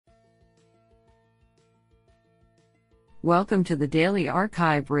Welcome to the Daily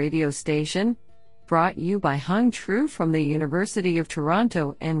Archive radio station, brought you by Hung Tru from the University of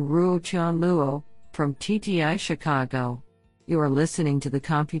Toronto and Ruo Chan Luo from TTI Chicago. You are listening to the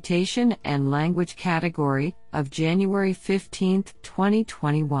Computation and Language category of January 15,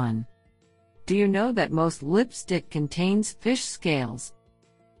 2021. Do you know that most lipstick contains fish scales?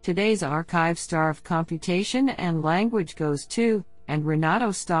 Today's archive star of computation and language goes to, and Renato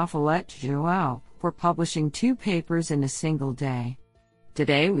Staffolet Joao, for publishing 2 papers in a single day.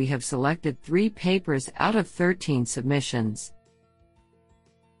 Today we have selected 3 papers out of 13 submissions.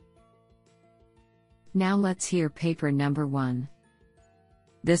 Now let's hear paper number 1.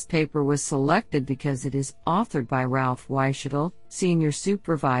 This paper was selected because it is authored by Ralph Weishettel, Senior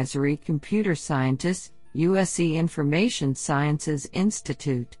Supervisory Computer Scientist, USC Information Sciences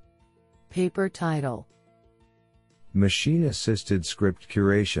Institute. Paper title: Machine-Assisted Script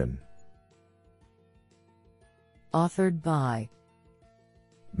Curation. Authored by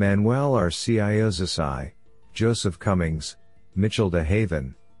Manuel Arciosasai, Joseph Cummings, Mitchell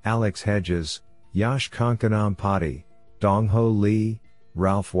DeHaven, Alex Hedges, Yash Konkanampati, Dongho Lee,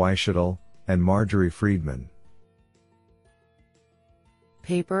 Ralph Weishettel, and Marjorie Friedman.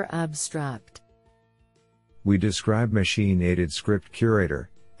 Paper abstract: We describe Machine-Aided Script Curator,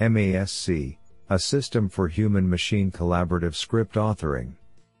 MASC, a system for human-machine collaborative script authoring.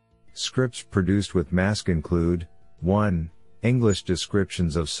 Scripts produced with MASC include 1. English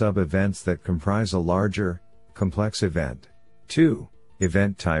descriptions of sub-events that comprise a larger, complex event. 2.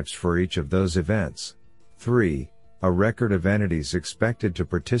 Event types for each of those events. 3. A record of entities expected to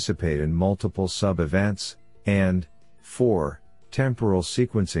participate in multiple sub-events. And 4. Temporal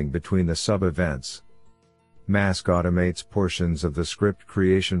sequencing between the sub-events. MASC automates portions of the script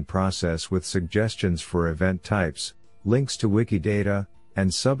creation process with suggestions for event types, links to Wikidata,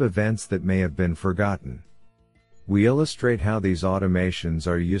 and sub-events that may have been forgotten. We illustrate how these automations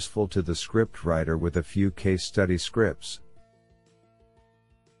are useful to the script writer with a few case study scripts.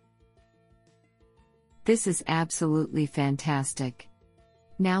 This is absolutely fantastic.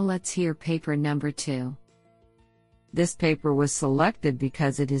 Now let's hear paper number 2. This paper was selected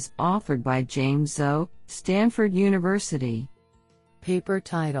because it is authored by James Zhou, Stanford University. Paper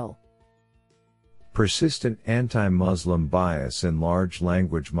title: Persistent Anti-Muslim Bias in Large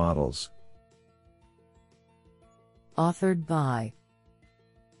Language Models. Authored by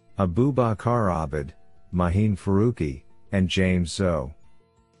Abubakar Abid, Mahin Faruqi, and James Zhou.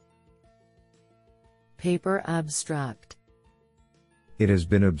 Paper abstract: It has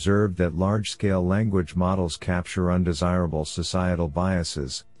been observed that large-scale language models capture undesirable societal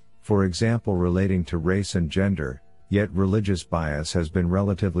biases, for example relating to race and gender, yet religious bias has been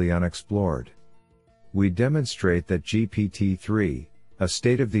relatively unexplored. We demonstrate that GPT-3, a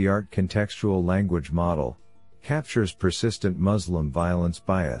state-of-the-art contextual language model, captures persistent Muslim violence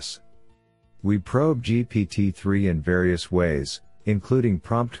bias. We probe GPT-3 in various ways, including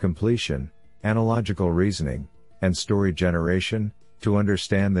prompt completion, analogical reasoning, and story generation, to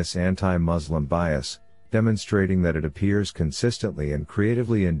understand this anti-Muslim bias, demonstrating that it appears consistently and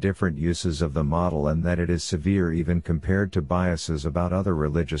creatively in different uses of the model and that it is severe even compared to biases about other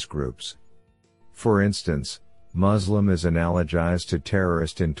religious groups. For instance, Muslim is analogized to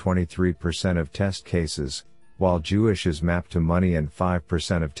terrorist in 23% of test cases, while Jewish is mapped to money in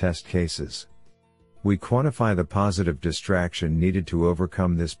 5% of test cases. We quantify the positive distraction needed to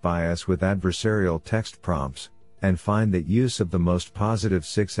overcome this bias with adversarial text prompts, and find that use of the most positive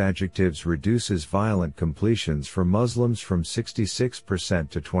 6 adjectives reduces violent completions for Muslims from 66%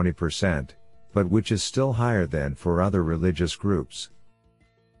 to 20%, but which is still higher than for other religious groups.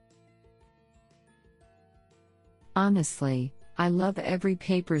 Honestly, I love every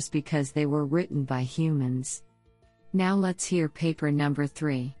papers because they were written by humans. Now let's hear paper number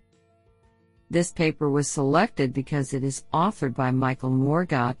 3. This paper was selected because it is authored by Michael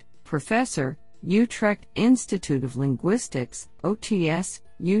Morgott, Professor, Utrecht Institute of Linguistics, OTS,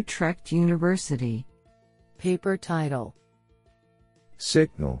 Utrecht University. Paper title: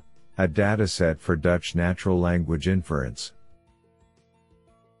 Signal, a dataset for Dutch natural language inference.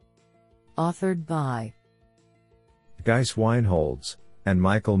 Authored by Gijs Wijnholds and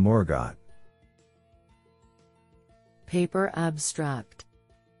Michael Morgott. Paper abstract: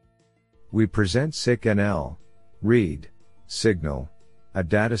 We present SIGNL, read, Signal, a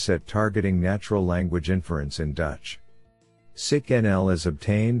dataset targeting natural language inference in Dutch. SIGNL is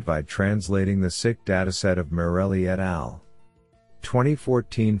obtained by translating the SIG dataset of Morelli et al.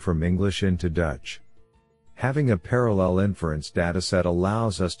 2014 from English into Dutch. Having a parallel inference dataset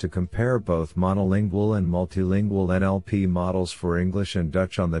allows us to compare both monolingual and multilingual NLP models for English and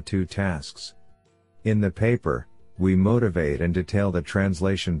Dutch on the 2 tasks. In the paper, We motivate and detail the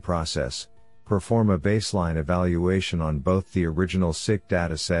translation process, perform a baseline evaluation on both the original SICK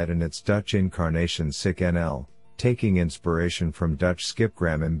dataset and its Dutch incarnation SICK-NL, taking inspiration from Dutch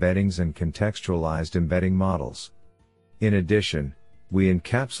skipgram embeddings and contextualized embedding models. In addition, we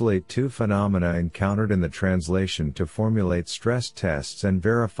encapsulate two phenomena encountered in the translation to formulate stress tests and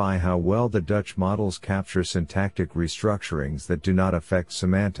verify how well the Dutch models capture syntactic restructurings that do not affect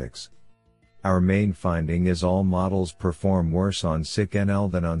semantics. Our main finding is all models perform worse on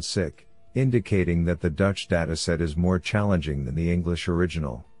SICK-NL than on SICK, indicating that the Dutch dataset is more challenging than the English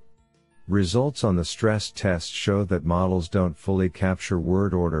original. Results on the stress test show that models don't fully capture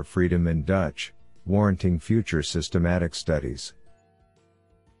word order freedom in Dutch, warranting future systematic studies.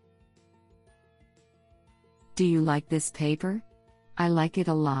 Do you like this paper? I like it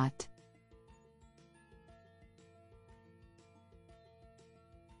a lot.